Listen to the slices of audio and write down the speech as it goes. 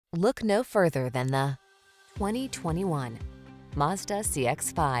Look no further than the 2021 Mazda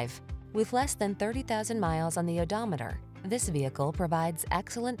CX-5. With less than 30,000 miles on the odometer, this vehicle provides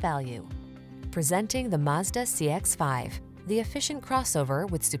excellent value. Presenting the Mazda CX-5, the efficient crossover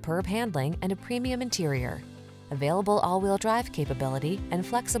with superb handling and a premium interior. Available all-wheel drive capability and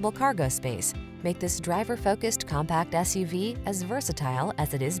flexible cargo space make this driver-focused compact SUV as versatile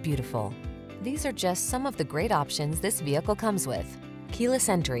as it is beautiful. These are just some of the great options this vehicle comes with: keyless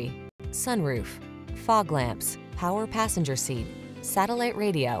entry, sunroof, fog lamps, power passenger seat, satellite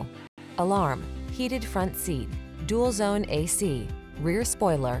radio, alarm, heated front seat, dual zone AC, rear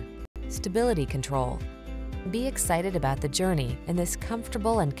spoiler, stability control. Be excited about the journey in this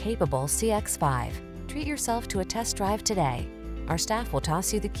comfortable and capable CX-5. Treat yourself to a test drive today. Our staff will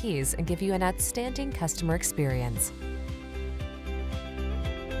toss you the keys and give you an outstanding customer experience.